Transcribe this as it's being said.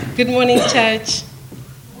Good morning, church.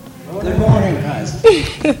 Good morning, guys.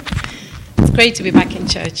 It's great to be back in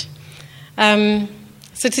church.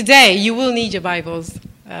 So today, you will need your Bibles.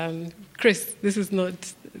 Chris, this is not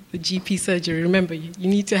the GP surgery. Remember, you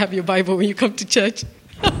need to have your Bible when you come to church.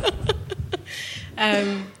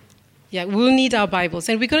 We'll need our Bibles.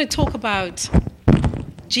 And we're going to talk about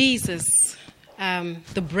Jesus,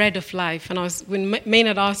 the bread of life. And when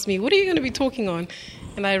Maynard asked me, what are you going to be talking on?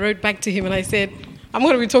 And I wrote back to him and I said, I'm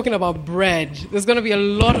going to be talking about bread. There's going to be a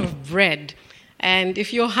lot of bread. And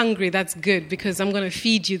if you're hungry, that's good because I'm going to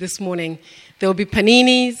feed you this morning. There will be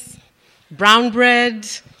paninis, brown bread,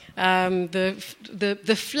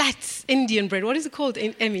 the flat Indian bread. What is it called,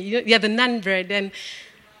 Emmy? The naan bread. And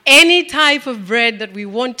any type of bread that we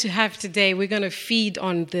want to have today, we're going to feed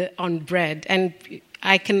on bread. And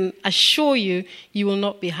I can assure you, you will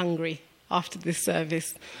not be hungry after this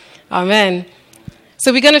service. Amen.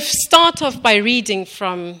 So we're going to start off by reading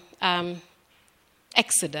from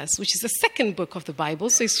Exodus, which is the second book of the Bible,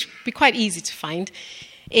 so it's be quite easy to find.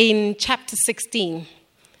 In chapter 16,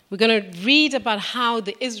 we're going to read about how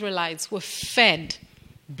the Israelites were fed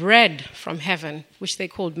bread from heaven, which they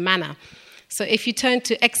called manna. So if you turn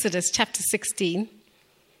to Exodus chapter 16.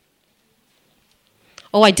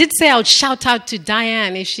 Oh, I did say I would shout out to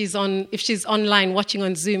Diane if she's online watching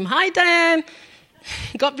on Zoom. Hi, Diane.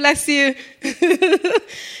 God bless you.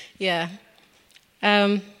 Yeah.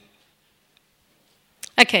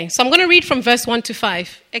 Okay, so I'm going to read from verse 1 to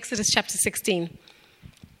 5, Exodus chapter 16.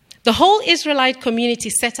 The whole Israelite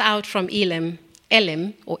community set out from Elim,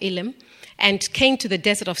 and came to the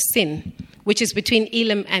desert of Sin, which is between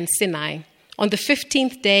Elim and Sinai, on the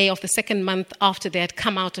 15th day of the second month after they had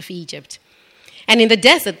come out of Egypt. And in the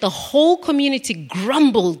desert, the whole community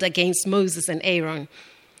grumbled against Moses and Aaron.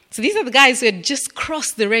 So these are the guys who had just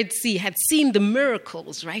crossed the Red Sea, had seen the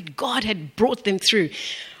miracles, right? God had brought them through.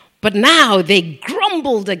 But now they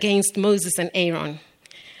grumbled against Moses and Aaron.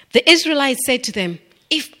 The Israelites said to them,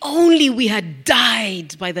 if only we had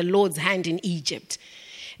died by the Lord's hand in Egypt.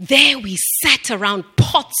 There we sat around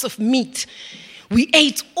pots of meat. We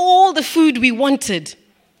ate all the food we wanted.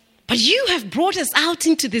 But you have brought us out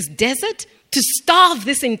into this desert to starve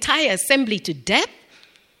this entire assembly to death?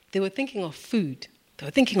 They were thinking of food. They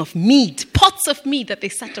were thinking of meat, pots of meat that they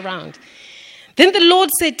sat around. Then the Lord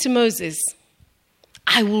said to Moses,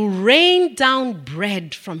 I will rain down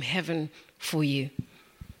bread from heaven for you.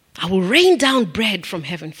 I will rain down bread from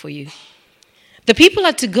heaven for you. The people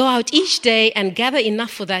are to go out each day and gather enough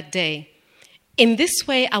for that day. In this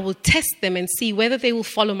way, I will test them and see whether they will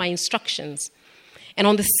follow my instructions. And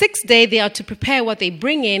on the sixth day, they are to prepare what they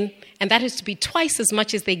bring in, and that is to be twice as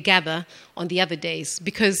much as they gather on the other days,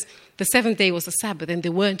 because the seventh day was a Sabbath and they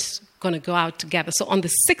weren't going to go out together. So on the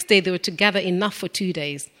sixth day, they were to gather enough for 2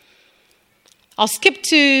 days. I'll skip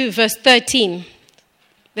to verse 13.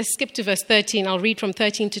 Let's skip to verse 13. I'll read from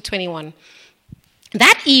 13 to 21.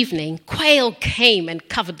 That evening, quail came and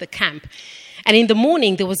covered the camp. And in the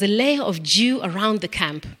morning, there was a layer of dew around the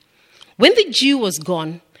camp. When the dew was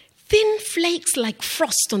gone, thin flakes like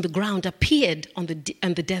frost on the ground appeared on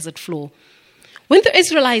the desert floor. When the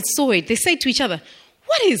Israelites saw it, they said to each other,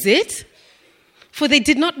 what is it? For they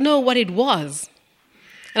did not know what it was.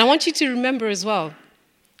 And I want you to remember as well,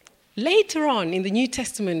 later on in the New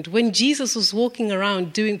Testament, when Jesus was walking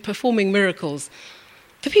around performing miracles,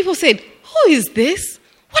 the people said, who is this?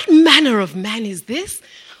 What manner of man is this?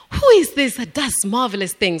 Who is this that does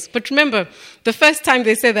marvelous things? But remember, the first time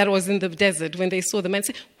they said that was in the desert when they saw the man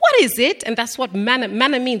say, what is it? And that's what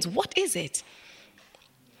manna means. What is it?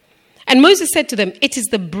 And Moses said to them, it is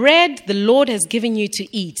the bread the Lord has given you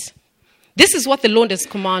to eat. This is what the Lord has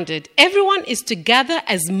commanded. Everyone is to gather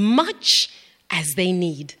as much as they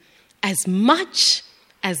need. As much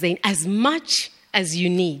as you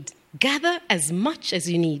need. Gather as much as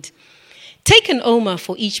you need. Take an omer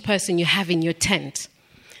for each person you have in your tent.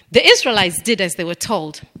 The Israelites did as they were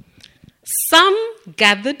told. Some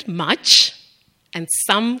gathered much and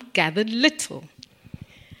some gathered little.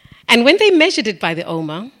 And when they measured it by the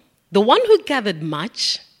omer, the one who gathered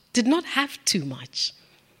much did not have too much.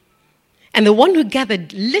 And the one who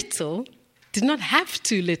gathered little did not have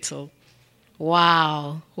too little.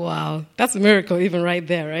 Wow. That's a miracle even right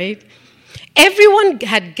there, right? Everyone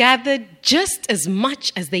had gathered just as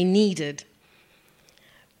much as they needed.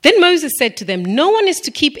 Then Moses said to them, no one is to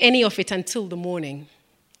keep any of it until the morning.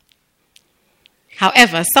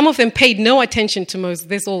 However, some of them paid no attention to Moses.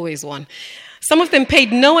 There's always one. Some of them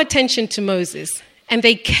paid no attention to Moses, and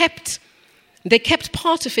they kept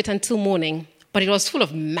part of it until morning, but it was full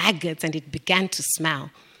of maggots and it began to smell.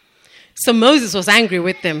 So Moses was angry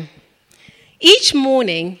with them. Each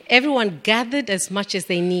morning, everyone gathered as much as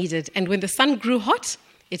they needed, and when the sun grew hot,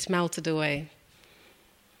 it melted away.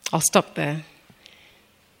 I'll stop there.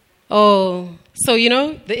 Oh, so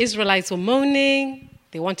the Israelites were moaning,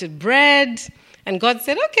 they wanted bread, and God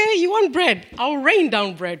said, okay, you want bread? I'll rain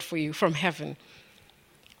down bread for you from heaven.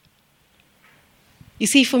 You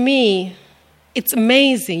see, for me, it's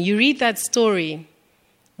amazing. You read that story,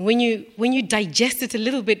 when you digest it a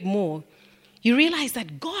little bit more, you realize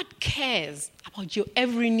that God cares about your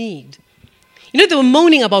every need. They were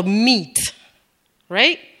moaning about meat,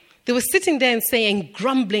 right? They were sitting there and saying,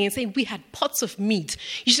 grumbling and saying, we had pots of meat.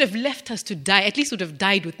 You should have left us to die. At least we would have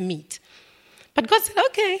died with meat. But God said,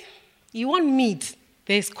 okay, you want meat?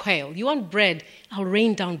 There's quail. You want bread? I'll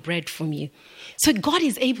rain down bread from you. So God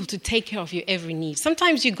is able to take care of your every need.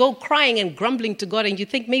 Sometimes you go crying and grumbling to God and you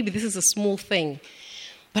think maybe this is a small thing.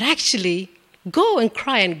 But actually, go and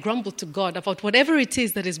cry and grumble to God about whatever it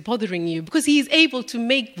is that is bothering you, because He is able to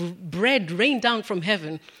make bread rain down from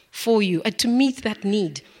heaven for you and to meet that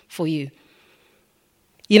need for you.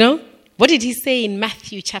 What did He say in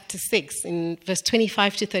Matthew chapter 6, in verse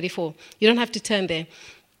 25 to 34? You don't have to turn there.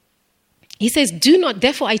 He says,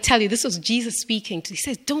 therefore I tell you, this was Jesus speaking. He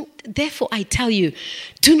says, therefore I tell you,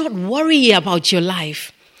 do not worry about your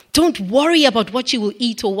life. Don't worry about what you will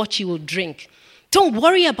eat or what you will drink. Don't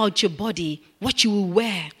worry about your body, what you will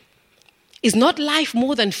wear. Is not life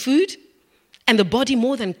more than food and the body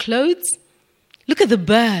more than clothes? Look at the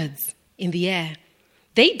birds in the air.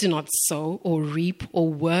 They do not sow or reap or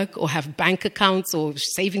work or have bank accounts or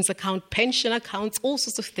savings account, pension accounts, all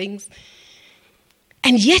sorts of things.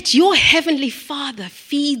 And yet your heavenly Father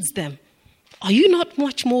feeds them. Are you not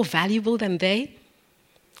much more valuable than they?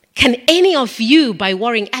 Can any of you, by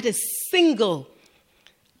worrying, add a single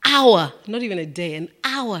hour, not even a day, an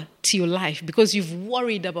hour to your life because you've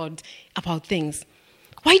worried about things?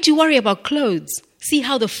 Why do you worry about clothes? See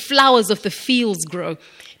how the flowers of the fields grow.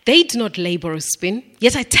 They do not labor or spin.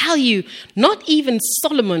 Yet I tell you, not even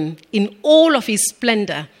Solomon in all of his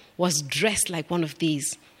splendor was dressed like one of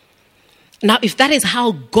these. Now, if that is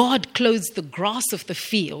how God clothes the grass of the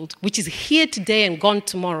field, which is here today and gone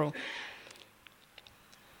tomorrow,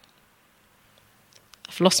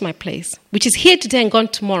 I've lost my place, which is here today and gone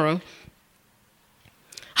tomorrow,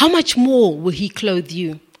 how much more will He clothe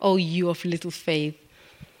you, O you of little faith?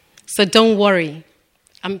 So don't worry.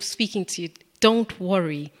 I'm speaking to you. Don't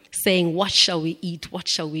worry, saying, what shall we eat? What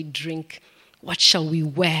shall we drink? What shall we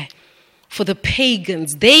wear? For the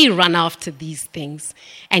pagans, they run after these things.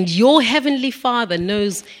 And your heavenly Father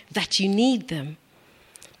knows that you need them.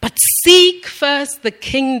 But seek first the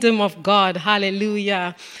kingdom of God,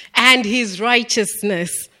 hallelujah, and His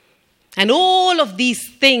righteousness. And all of these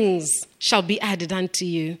things shall be added unto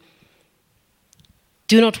you.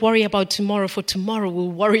 Do not worry about tomorrow, for tomorrow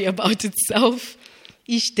will worry about itself.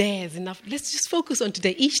 Each day has enough. Let's just focus on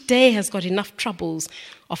today. Each day has got enough troubles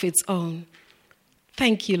of its own.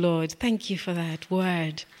 Thank you, Lord. Thank you for that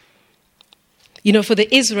word. For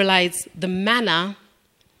the Israelites, the manna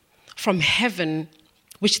from heaven,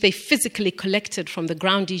 which they physically collected from the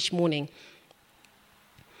ground each morning,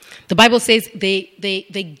 the Bible says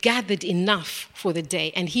they gathered enough for the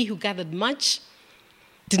day. And he who gathered much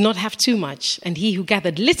did not have too much. And he who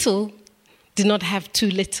gathered little did not have too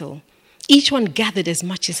little. Each one gathered as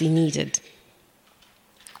much as he needed.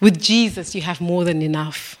 With Jesus, you have more than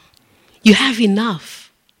enough. You have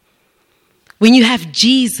enough. When you have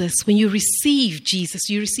Jesus, when you receive Jesus,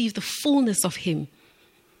 you receive the fullness of Him.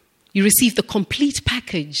 You receive the complete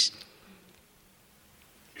package.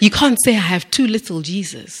 You can't say, I have too little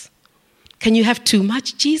Jesus. Can you have too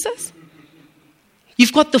much Jesus?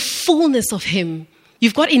 You've got the fullness of Him.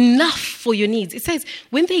 You've got enough for your needs. It says,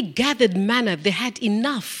 when they gathered manna, they had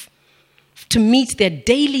enough to meet their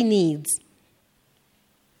daily needs.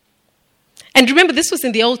 And remember, this was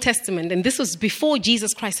in the Old Testament, and this was before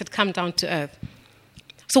Jesus Christ had come down to earth.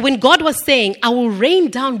 So when God was saying, I will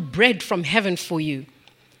rain down bread from heaven for you,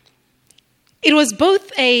 it was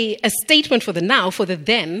both a statement for the now, for the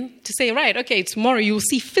then, to say, right, okay, tomorrow you'll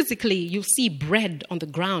see bread on the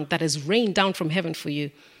ground that has rained down from heaven for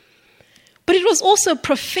you. But it was also a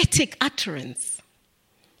prophetic utterance,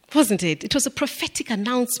 wasn't it? It was a prophetic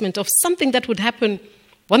announcement of something that would happen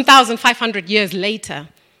 1,500 years later.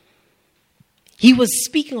 He was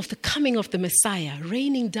speaking of the coming of the Messiah,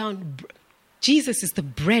 raining down. Jesus is the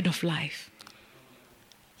bread of life.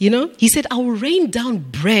 He said, I will rain down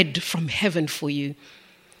bread from heaven for you.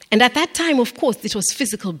 And at that time, of course, it was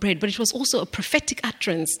physical bread, but it was also a prophetic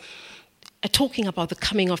utterance talking about the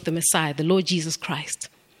coming of the Messiah, the Lord Jesus Christ.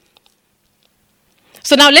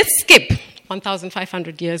 So now let's skip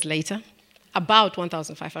 1,500 years later. about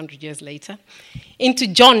 1,500 years later, into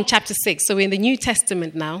John chapter 6. So we're in the New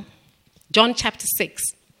Testament now. John chapter 6.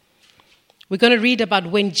 We're going to read about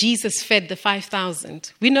when Jesus fed the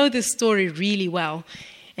 5,000. We know this story really well.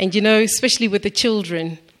 And especially with the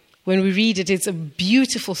children, when we read it, it's a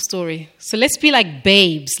beautiful story. So let's be like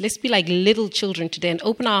babes. Let's be like little children today and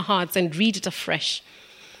open our hearts and read it afresh.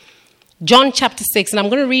 John chapter 6, and I'm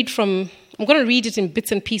going to read it in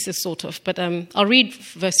bits and pieces, sort of, but I'll read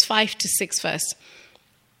verse 5 to 6 first.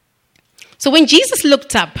 So when Jesus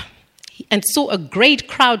looked up and saw a great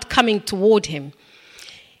crowd coming toward him.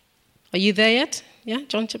 Are you there yet? Yeah,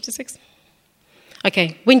 John chapter 6?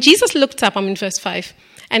 Okay. When Jesus looked up, I'm in verse 5,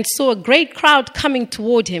 and saw a great crowd coming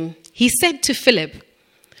toward him, he said to Philip,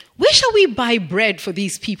 "Where shall we buy bread for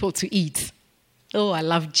these people to eat?" Oh, I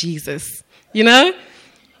love Jesus. Where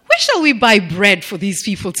shall we buy bread for these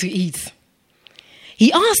people to eat?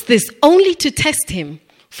 He asked this only to test him,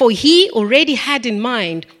 for he already had in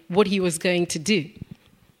mind what he was going to do.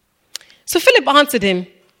 So Philip answered him,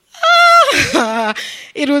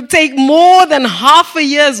 "It would take more than half a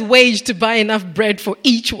year's wage to buy enough bread for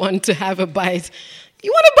each one to have a bite."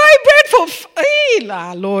 You want to buy bread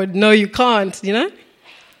for... Lord, no, you can't, And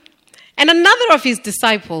another of his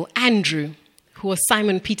disciples, Andrew, who was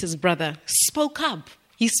Simon Peter's brother, spoke up.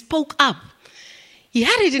 He spoke up. He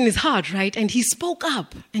had it in his heart, right? And he spoke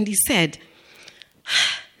up and he said,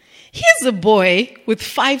 "Here's a boy with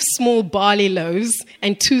 5 small barley loaves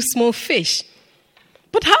and 2 small fish.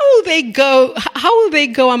 But how will they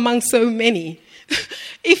go among so many?"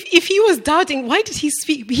 If he was doubting, why did he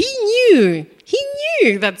speak? He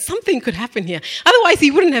knew that something could happen here. Otherwise,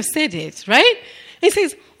 he wouldn't have said it, right? And he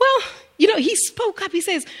says, he spoke up. He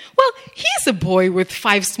says, "Well, here's a boy with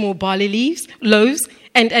 5 small barley loaves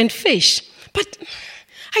and fish. But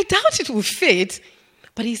I doubt it will fit."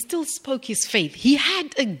 But he still spoke his faith. He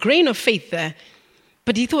had a grain of faith there.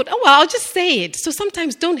 But he thought, I'll just say it. So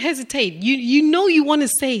sometimes don't hesitate. You want to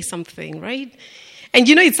say something, right? And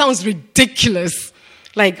it sounds ridiculous.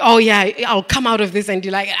 Like, I'll come out of this and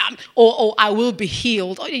you're like, or I will be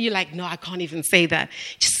healed. Or you're like, no, I can't even say that.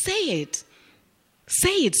 Just say it.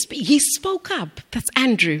 Say it. He spoke up. That's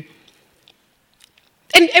Andrew.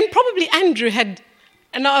 And probably Andrew had,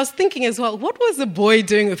 and I was thinking as well, what was the boy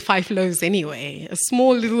doing with 5 loaves anyway? A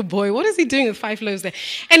small little boy. What is he doing with 5 loaves there?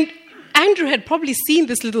 And Andrew had probably seen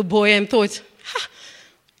this little boy and thought,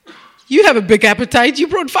 you have a big appetite. You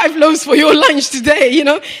brought 5 loaves for your lunch today,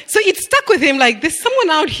 So it stuck with him like, there's someone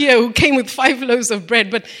out here who came with 5 loaves of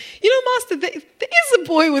bread. But, Master, there is a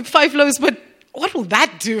boy with 5 loaves, but what will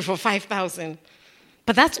that do for 5,000?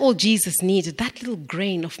 But that's all Jesus needed, that little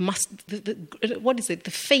grain of mustard. What is it?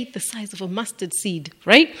 The faith the size of a mustard seed,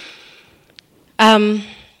 right?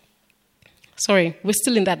 Sorry, we're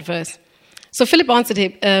still in that verse. So Philip answered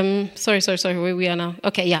him, sorry, where we are now.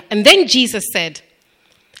 Okay, yeah. And then Jesus said,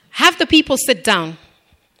 "Have the people sit down."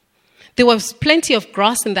 There was plenty of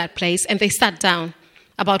grass in that place, and they sat down.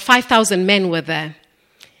 About 5,000 men were there.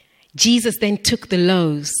 Jesus then took the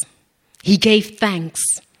loaves. He gave thanks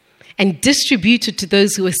and distributed to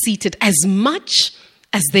those who were seated as much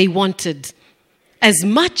as they wanted. As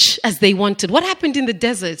much as they wanted. What happened in the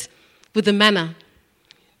desert with the manna?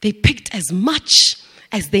 They picked as much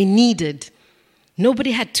as they needed.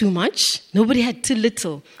 Nobody had too much. Nobody had too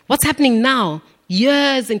little. What's happening now?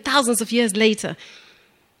 Years and thousands of years later,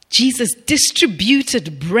 Jesus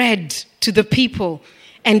distributed bread to the people,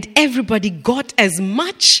 and everybody got as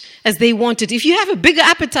much as they wanted. If you have a bigger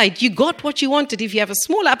appetite, you got what you wanted. If you have a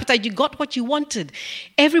small appetite, you got what you wanted.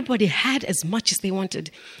 Everybody had as much as they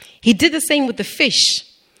wanted. He did the same with the fish.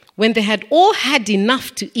 When they had all had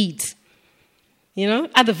enough to eat,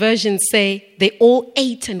 other versions say they all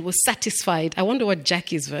ate and were satisfied. I wonder what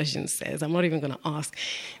Jackie's version says. I'm not even going to ask.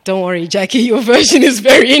 Don't worry, Jackie, your version is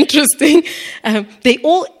very interesting. They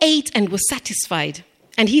all ate and were satisfied.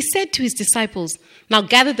 And he said to his disciples, "Now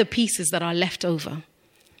gather the pieces that are left over.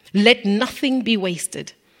 Let nothing be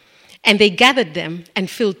wasted." And they gathered them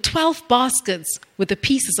and filled 12 baskets with the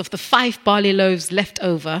pieces of the 5 barley loaves left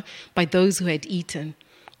over by those who had eaten.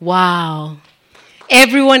 Wow.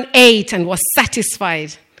 Everyone ate and was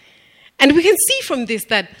satisfied. And we can see from this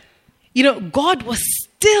that, God was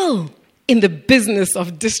still in the business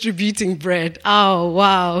of distributing bread. Oh,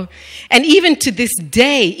 wow. And even to this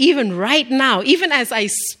day, even right now, even as I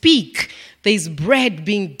speak, there's bread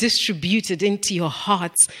being distributed into your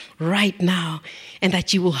hearts right now, and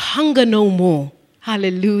that you will hunger no more.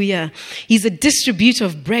 Hallelujah. He's a distributor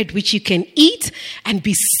of bread which you can eat and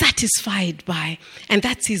be satisfied by. And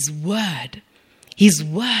that's his word. His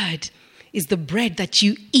word is the bread that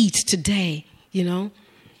you eat today,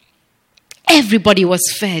 Everybody was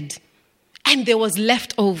fed. and there was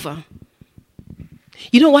left over.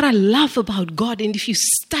 You know what I love about God, and if you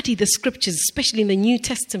study the scriptures, especially in the New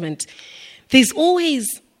Testament, there's always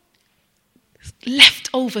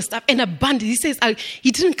leftover stuff and abundance. He says,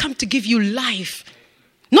 he didn't come to give you life.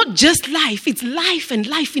 Not just life, it's life and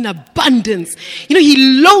life in abundance. You know,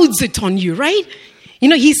 he loads it on you, right? You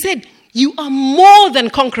know, he said, you are more than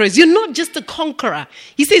conquerors. You're not just a conqueror.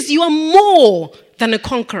 He says, you are more than a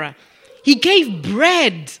conqueror. He gave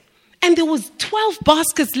bread, and there was 12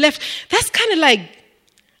 baskets left. That's kind of like,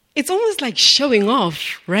 it's almost like showing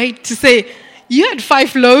off, right? To say, you had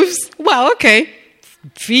 5 loaves. Well, okay,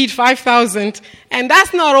 feed 5,000. And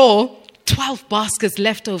that's not all. 12 baskets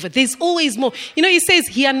left over. There's always more. You know, he says,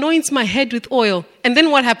 he anoints my head with oil. And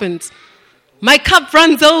then what happens? My cup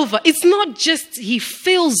runs over. It's not just he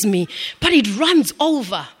fills me, but it runs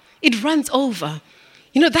over. It runs over.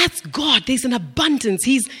 You know, that's God. There's an abundance.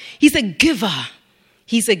 He's a giver.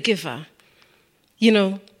 He's a giver. You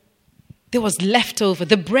know, there was leftover.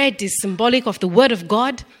 The bread is symbolic of the word of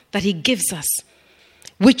God that he gives us,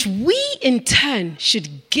 which we in turn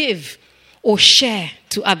should give or share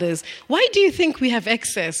to others. Why do you think we have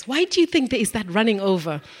excess? Why do you think there is that running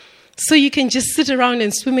over? So you can just sit around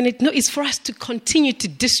and swim in it? No, it's for us to continue to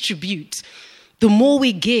distribute. The more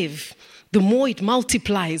we give, the more it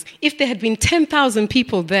multiplies. If there had been 10,000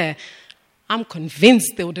 people there, I'm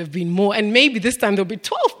convinced there would have been more. And maybe this time there'll be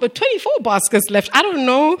 12, but 24 baskets left. I don't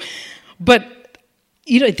know. But,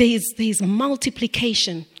 you know, there's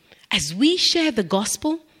multiplication. As we share the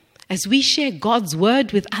gospel, as we share God's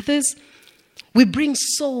word with others, we bring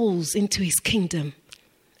souls into his kingdom.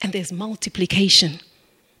 And there's multiplication.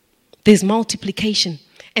 There's multiplication.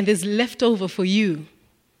 And there's leftover for you.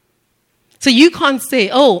 So you can't say,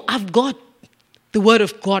 oh, I've got the word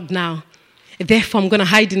of God now, therefore I'm going to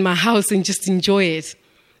hide in my house and just enjoy it.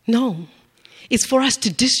 No. It's for us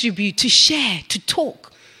to distribute, to share, to talk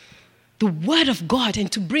the word of God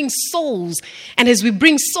and to bring souls. And as we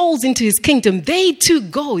bring souls into his kingdom, they too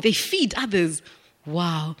go. They feed others.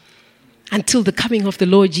 Wow. Until the coming of the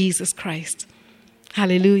Lord Jesus Christ.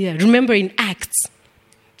 Hallelujah. Remember in Acts,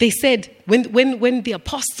 they said when the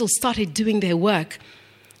apostles started doing their work,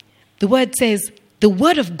 the word says, the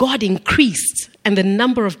word of God increased and the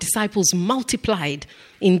number of disciples multiplied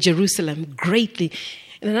in Jerusalem greatly.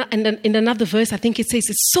 And in another verse, I think it says,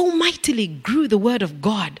 it so mightily grew the word of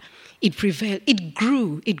God. It prevailed. It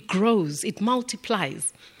grew. It grows. It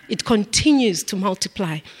multiplies. It continues to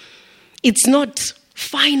multiply. It's not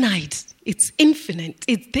finite. It's infinite.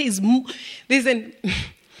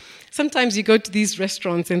 Sometimes you go to these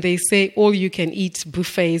restaurants and they say all you can eat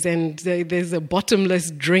buffets and there's a bottomless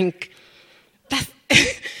drink.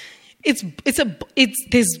 There's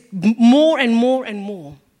more and more and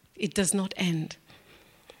more. It does not end.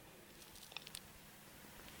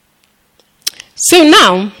 So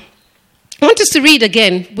now, I want us to read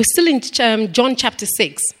again. We're still in John chapter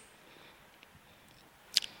 6.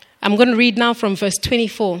 I'm going to read now from verse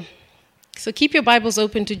 24. So keep your Bibles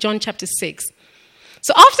open to John chapter 6.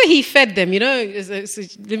 So after he fed them, so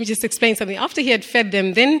let me just explain something. After he had fed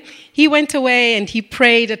them, then he went away and he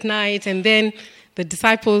prayed at night. And then the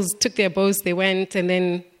disciples took their boats, they went, and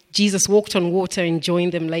then Jesus walked on water and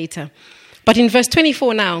joined them later. But in verse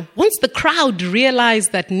 24 now, once the crowd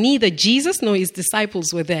realized that neither Jesus nor his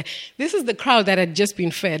disciples were there, this is the crowd that had just been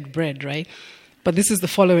fed bread, right? But this is the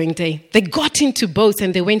following day. They got into boats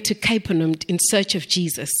and they went to Capernaum in search of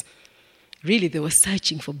Jesus. Really, they were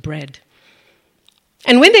searching for bread.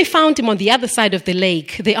 And when they found him on the other side of the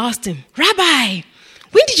lake, they asked him, Rabbi,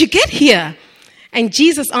 when did you get here? And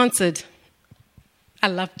Jesus answered, I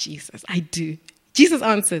love Jesus, I do. Jesus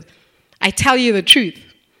answered, I tell you the truth.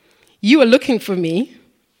 You are looking for me,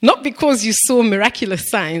 not because you saw miraculous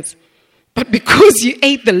signs, but because you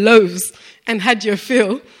ate the loaves and had your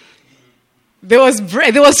fill. There was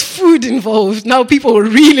bread, there was food involved. Now people were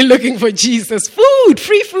really looking for Jesus. Food,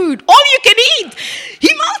 free food, all you can eat.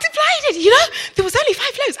 He multiplied it, There was only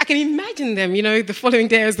 5 loaves. I can imagine them, the following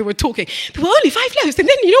day as they were talking. There were only 5 loaves. And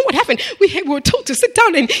then you know what happened? We were told to sit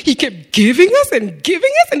down and he kept giving us. And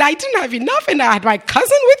I didn't have enough. And I had my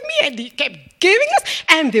cousin with me and he kept giving us.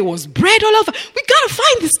 And there was bread all over. We got to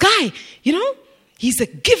find this guy, He's a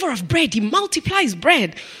giver of bread. He multiplies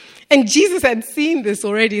bread. And Jesus had seen this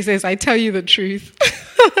already. He says, I tell you the truth.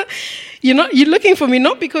 You're looking for me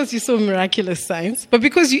not because you saw miraculous signs, but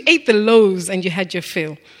because you ate the loaves and you had your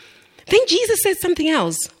fill. Then Jesus said something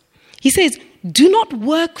else. He says, do not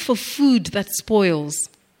work for food that spoils,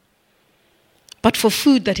 but for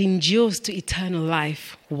food that endures to eternal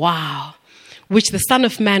life. Wow. Which the Son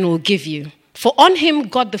of Man will give you. For on him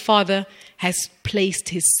God the Father has placed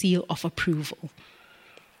his seal of approval.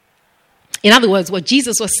 In other words, what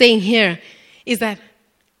Jesus was saying here is that,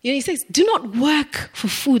 he says, do not work for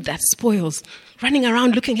food that spoils, running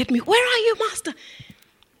around looking at me. Where are you, Master?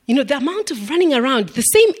 The amount of running around, the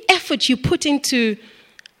same effort you put into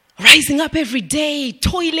rising up every day,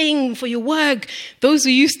 toiling for your work. Those who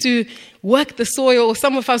used to work the soil, or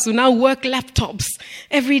some of us who now work laptops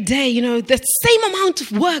every day, the same amount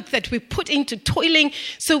of work that we put into toiling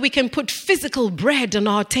so we can put physical bread on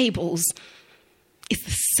our tables. It's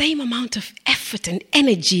the same amount of effort and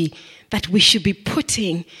energy that we should be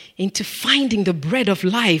putting into finding the bread of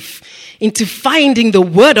life, into finding the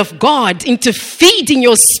word of God, into feeding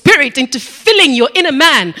your spirit, into filling your inner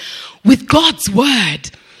man with God's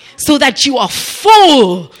word, so that you are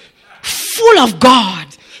full of God,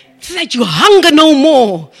 so that you hunger no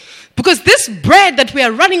more. Because this bread that we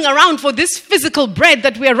are running around for, this physical bread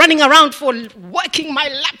that we are running around for, working my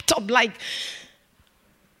laptop like,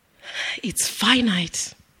 it's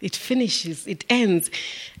finite. It finishes, it ends,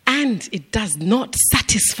 and it does not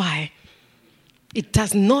satisfy. It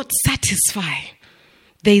does not satisfy.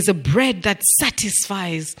 There is a bread that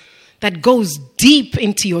satisfies, that goes deep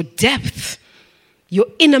into your depth, your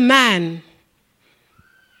inner man.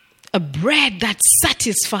 A bread that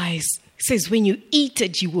satisfies. It says when you eat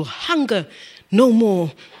it, you will hunger no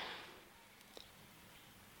more.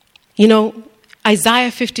 Isaiah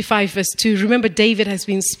 55 verse 2. Remember, David has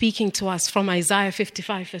been speaking to us from Isaiah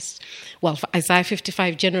 55 Isaiah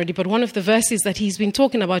 55 generally, but one of the verses that he's been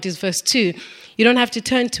talking about is verse 2. You don't have to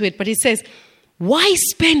turn to it, but it says, why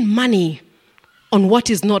spend money on what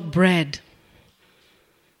is not bread?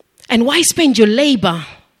 And why spend your labor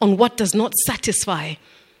on what does not satisfy?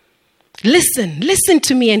 Listen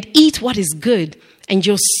to me and eat what is good, and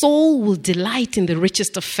your soul will delight in the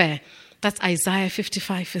richest of fare. That's Isaiah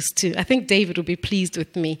 55 verse 2. I think David will be pleased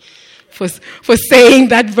with me for saying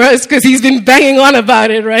that verse, because he's been banging on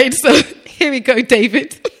about it, right? So here we go,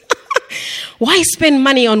 David. Why spend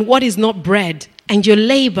money on what is not bread, and your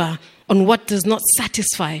labor on what does not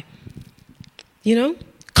satisfy?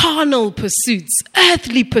 Carnal pursuits,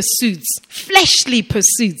 earthly pursuits, fleshly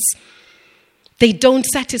pursuits. They don't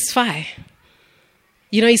satisfy.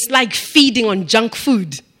 It's like feeding on junk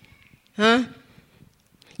food.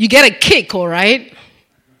 You get a kick, all right?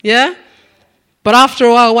 Yeah? But after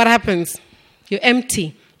a while, what happens? You're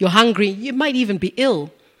empty. You're hungry. You might even be ill.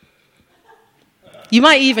 You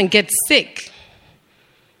might even get sick.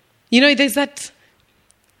 There's that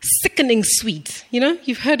sickening sweet.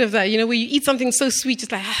 You've heard of that. Where you eat something so sweet,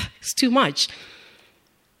 it's like, it's too much.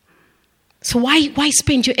 So why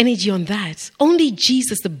spend your energy on that? Only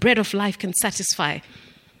Jesus, the bread of life, can satisfy.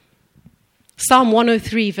 Psalm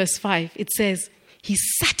 103 verse 5, it says, he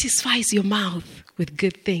satisfies your mouth with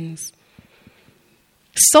good things,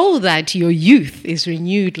 so that your youth is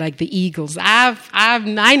renewed like the eagles.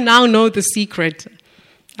 I now know the secret.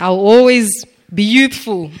 I'll always be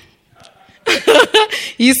youthful.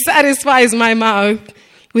 He satisfies my mouth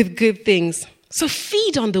with good things. So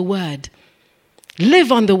feed on the word.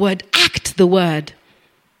 Live on the word. Act the word.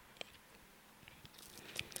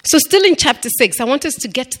 So still in chapter 6, I want us to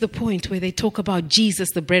get to the point where they talk about Jesus,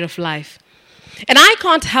 the bread of life. And I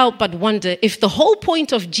can't help but wonder if the whole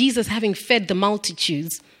point of Jesus having fed the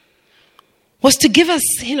multitudes was to give us,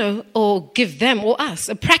 or give them or us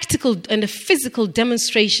a practical and a physical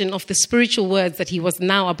demonstration of the spiritual words that he was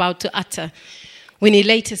now about to utter when he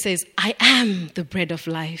later says, I am the bread of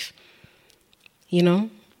life.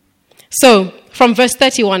 So from verse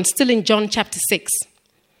 31, still in John chapter 6,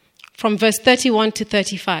 from verse 31 to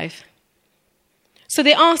 35. So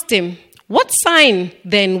they asked him, what sign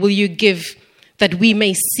then will you give that we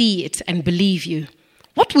may see it and believe you?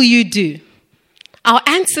 What will you do? Our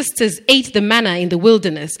ancestors ate the manna in the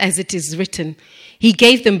wilderness, as it is written. He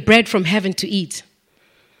gave them bread from heaven to eat.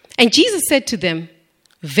 And Jesus said to them,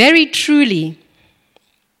 very truly,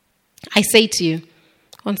 I say to you,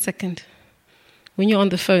 1 second. When you're on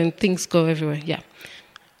the phone, things go everywhere. Yeah.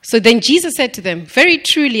 So then Jesus said to them, very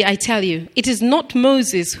truly, I tell you, it is not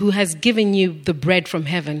Moses who has given you the bread from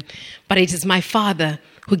heaven, but it is my Father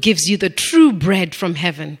who gives you the true bread from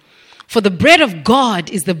heaven. For the bread of God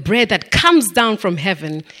is the bread that comes down from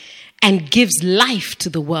heaven and gives life to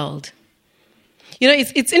the world.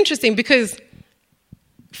 It's interesting because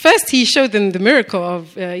first he showed them the miracle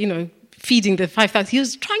of, feeding the 5,000. He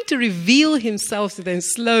was trying to reveal himself to them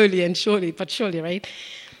slowly and surely, right?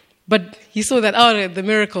 But he saw that, the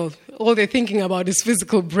miracle, all they're thinking about is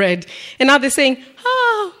physical bread. And now they're saying,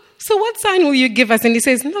 so what sign will you give us? And he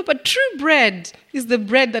says, no, but true bread is the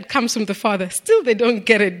bread that comes from the Father. Still, they don't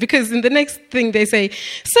get it, because in the next thing they say,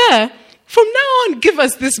 sir, from now on, give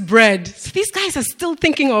us this bread. So these guys are still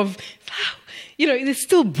thinking of, there's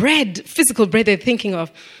still bread, physical bread they're thinking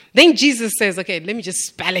of. Then Jesus says, okay, let me just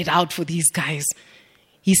spell it out for these guys.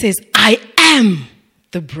 He says, I am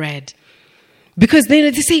the bread. Because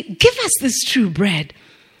then they say, give us this true bread.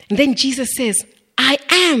 And then Jesus says, I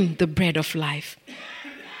am the bread of life.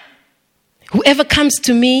 Whoever comes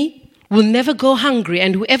to me will never go hungry,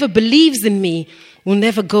 and whoever believes in me will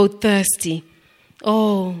never go thirsty.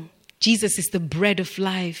 Oh, Jesus is the bread of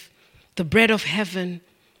life, the bread of heaven.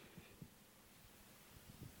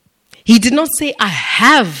 He did not say, I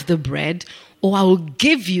have the bread, or I will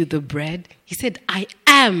give you the bread. He said, I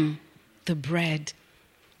am the bread.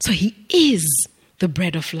 So he is the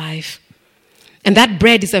bread of life. And that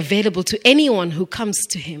bread is available to anyone who comes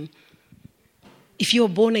to him. If you're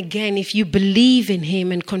born again, if you believe in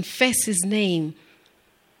him and confess his name,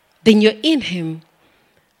 then you're in him.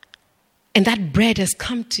 And that bread has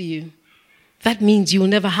come to you. That means you will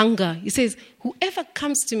never hunger. He says, whoever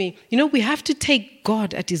comes to me, we have to take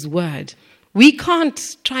God at his word. We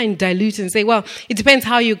can't try and dilute and say, well, it depends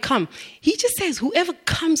how you come. He just says, whoever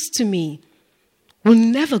comes to me will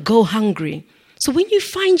never go hungry. So when you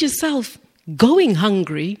find yourself going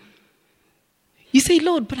hungry, you say,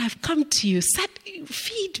 Lord, but I've come to you.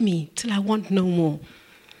 Feed me till I want no more.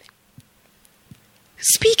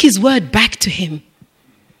 Speak his word back to him.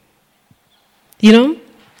 He went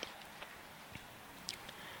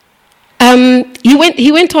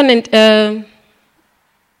on and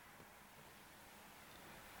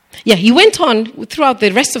he went on throughout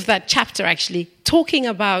the rest of that chapter, actually, talking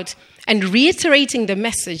about and reiterating the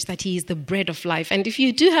message that he is the bread of life. And if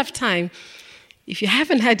you do have time, if you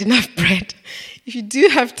haven't had enough bread, if you do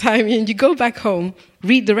have time and you go back home,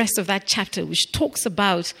 read the rest of that chapter, which talks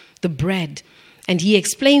about the bread. And he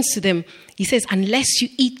explains to them, he says, unless you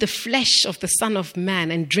eat the flesh of the Son of Man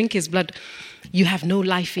and drink his blood, you have no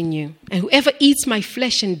life in you. And whoever eats my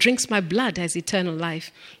flesh and drinks my blood has eternal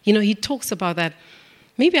life. He talks about that.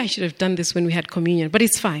 Maybe I should have done this when we had communion, but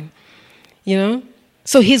it's fine.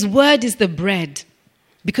 So his word is the bread,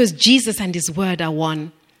 because Jesus and his word are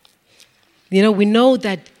one. We know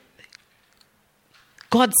that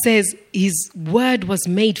God says his word was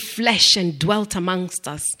made flesh and dwelt amongst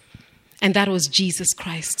us. And that was Jesus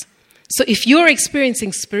Christ. So if you're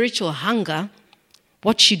experiencing spiritual hunger,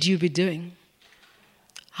 what should you be doing?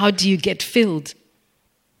 How do you get filled?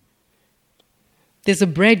 There's a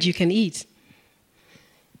bread you can eat.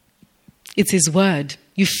 It's his word.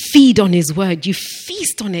 You feed on his word. You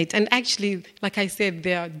feast on it. And actually, like I said,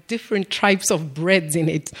 there are different types of breads in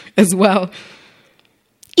it as well.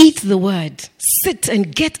 Eat the word. Sit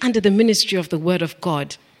and get under the ministry of the word of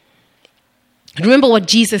God. Remember what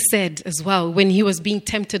Jesus said as well when he was being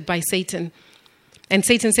tempted by Satan. And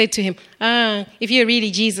Satan said to him, if you're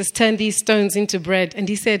really Jesus, turn these stones into bread. And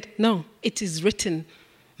he said, no, it is written,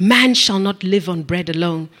 man shall not live on bread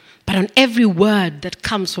alone, but on every word that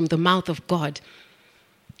comes from the mouth of God.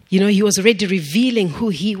 He was already revealing who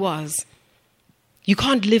he was. You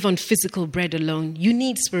can't live on physical bread alone. You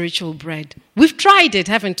need spiritual bread. We've tried it,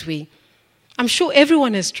 haven't we? I'm sure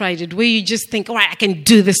everyone has tried it, where you just think, all right, I can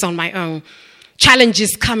do this on my own.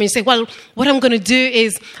 Challenges come and you say, well, what I'm going to do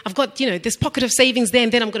is I've got, this pocket of savings there,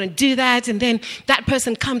 and then I'm going to do that, and then that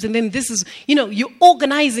person comes, and then this is, you're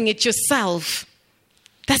organizing it yourself.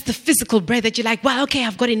 That's the physical bread that you're like, well, okay,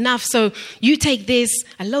 I've got enough, so you take this,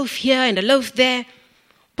 a loaf here and a loaf there.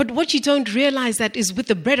 But what you don't realize that is with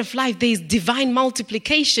the bread of life, there is divine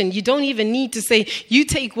multiplication. You don't even need to say, you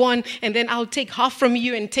take one, and then I'll take half from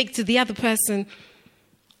you and take to the other person.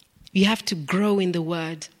 You have to grow in the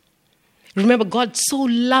word. Remember, God so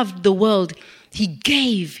loved the world, he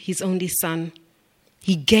gave his only son.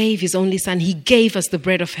 He gave his only son. He gave us the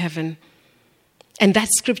bread of heaven. And that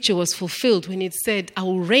scripture was fulfilled when it said, I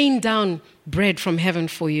will rain down bread from heaven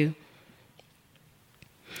for you.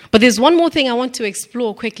 But there's one more thing I want to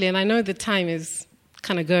explore quickly, and I know the time is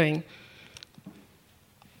kind of going.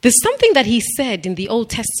 There's something that he said in the Old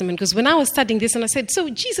Testament, because when I was studying this, and I said, so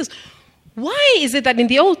Jesus, why is it that in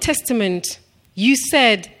the Old Testament you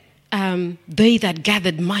said, they that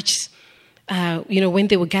gathered much, when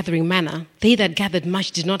they were gathering manna, they that gathered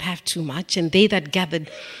much did not have too much, and they that gathered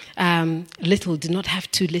little did not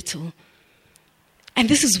have too little. And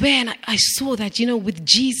this is where I saw that, with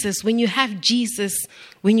Jesus, when you have Jesus,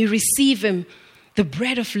 when you receive him, the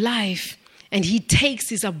bread of life, and he takes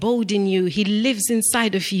his abode in you, he lives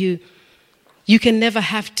inside of you, you can never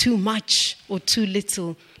have too much or too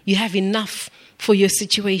little. You have enough for your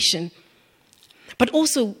situation. But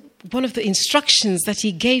also, one of the instructions that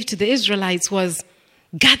he gave to the Israelites was,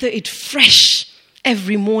 gather it fresh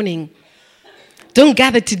every morning. Don't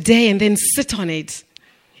gather today and then sit on it.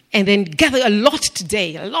 and then gather a lot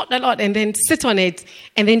today, a lot, and then sit on it,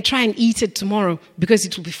 and then try and eat it tomorrow because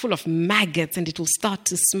it will be full of maggots and it will start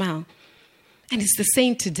to smell. And it's the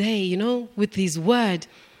same today, with His word.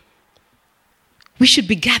 We should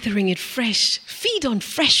be gathering it fresh. Feed on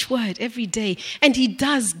fresh word every day. And He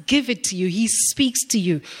does give it to you. He speaks to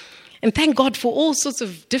you. And thank God for all sorts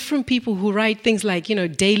of different people who write things like,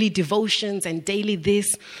 daily devotions and daily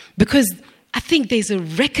this, because I think there's a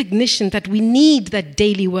recognition that we need that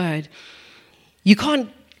daily word. You've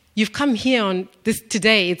come here on this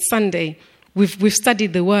today, it's Sunday, we've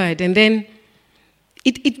studied the word, and then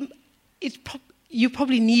you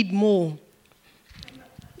probably need more.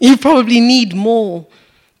 You probably need more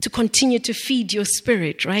to continue to feed your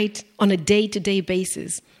spirit, right? On a day-to-day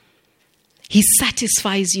basis. He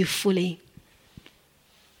satisfies you fully.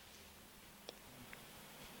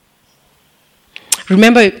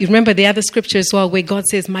 Remember the other scripture as well, where God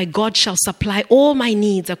says, my God shall supply all my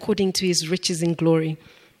needs according to His riches in glory.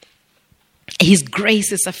 His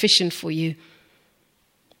grace is sufficient for you.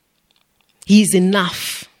 He is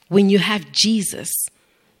enough. When you have Jesus,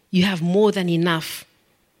 you have more than enough.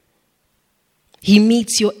 He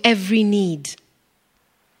meets your every need.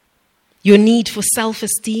 Your need for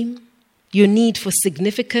self-esteem, your need for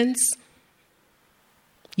significance,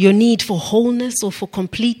 your need for wholeness or for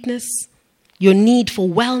completeness, your need for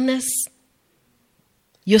wellness,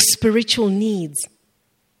 your spiritual needs,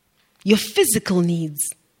 your physical needs,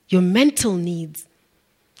 your mental needs.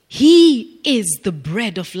 He is the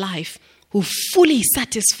bread of life who fully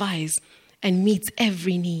satisfies and meets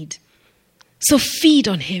every need. So feed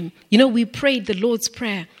on Him. We prayed the Lord's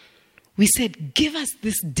Prayer. We said, give us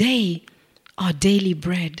this day our daily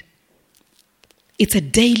bread. It's a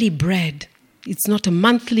daily bread. It's not a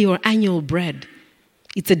monthly or annual bread.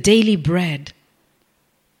 It's a daily bread.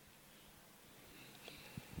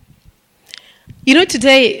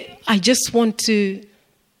 Today, I just want to...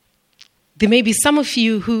 There may be some of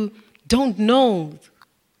you who don't know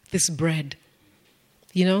this bread.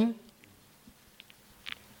 You've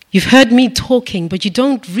heard me talking, but you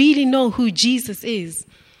don't really know who Jesus is.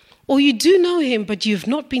 Or you do know Him, but you've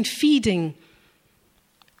not been feeding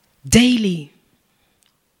daily.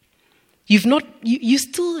 You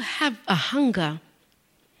still have a hunger.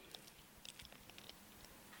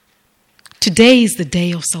 Today is the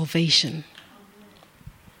day of salvation.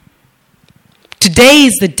 Today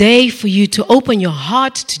is the day for you to open your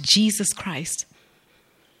heart to Jesus Christ.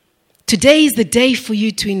 Today is the day for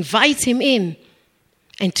you to invite Him in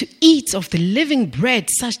and to eat of the living bread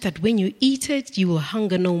such that when you eat it, you will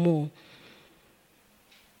hunger no more.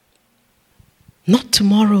 Not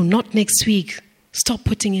tomorrow, not next week. Stop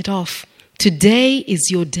putting it off. Today is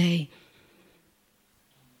your day.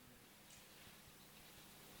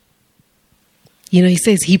 He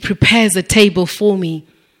says, He prepares a table for me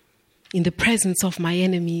in the presence of my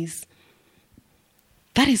enemies.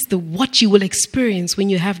 That is what you will experience when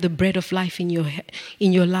you have the bread of life in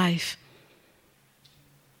your life.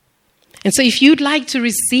 And so if you'd like to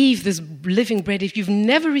receive this living bread, if you've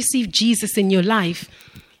never received Jesus in your life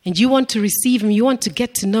and you want to receive Him, you want to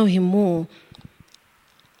get to know Him more,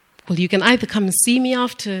 well, you can either come and see me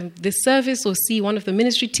after this service or see one of the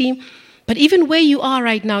ministry team. But even where you are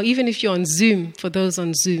right now, even if you're on Zoom, for those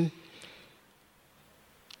on Zoom,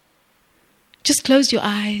 just close your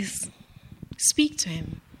eyes. Speak to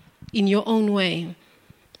Him in your own way.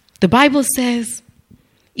 The Bible says,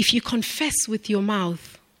 if you confess with your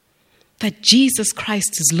mouth that Jesus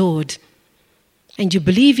Christ is Lord, and you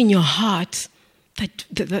believe in your heart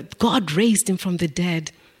that God raised Him from the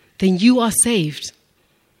dead, then you are saved.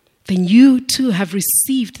 Then you too have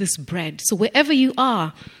received this bread. So wherever you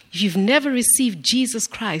are, if you've never received Jesus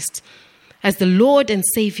Christ as the Lord and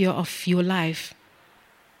Savior of your life,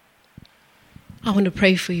 I want to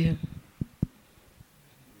pray for you.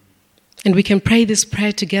 And we can pray this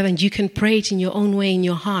prayer together, and you can pray it in your own way, in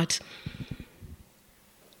your heart.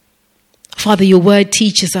 Father, your word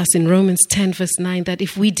teaches us in Romans 10 verse 9 that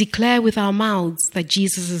if we declare with our mouths that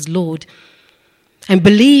Jesus is Lord and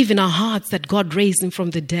believe in our hearts that God raised Him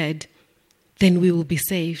from the dead, then we will be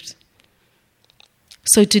saved.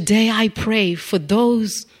 So today I pray for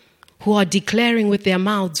those who are declaring with their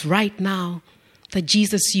mouths right now that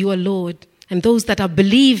Jesus, you are Lord, and those that are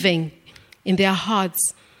believing in their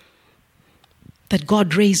hearts that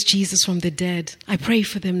God raised Jesus from the dead. I pray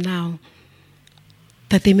for them now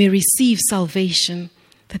that they may receive salvation,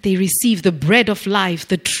 that they receive the bread of life,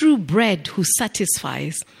 the true bread who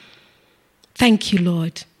satisfies. Thank you,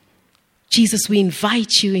 Lord. Jesus, we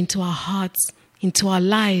invite you into our hearts, into our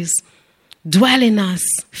lives. Dwell in us,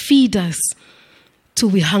 feed us till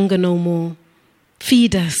we hunger no more.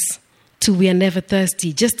 Feed us till we are never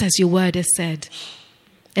thirsty, just as your word has said.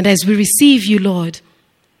 And as we receive you, Lord,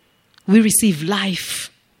 we receive life,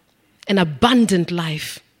 an abundant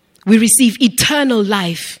life. We receive eternal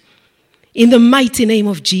life in the mighty name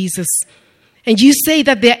of Jesus. And you say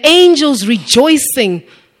that there are angels rejoicing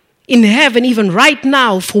in heaven even right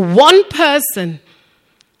now for one person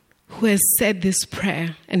who has said this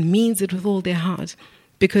prayer and means it with all their heart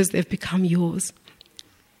because they've become yours.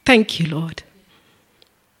 Thank you, Lord.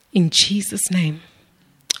 In Jesus' name.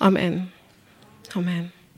 Amen. Amen.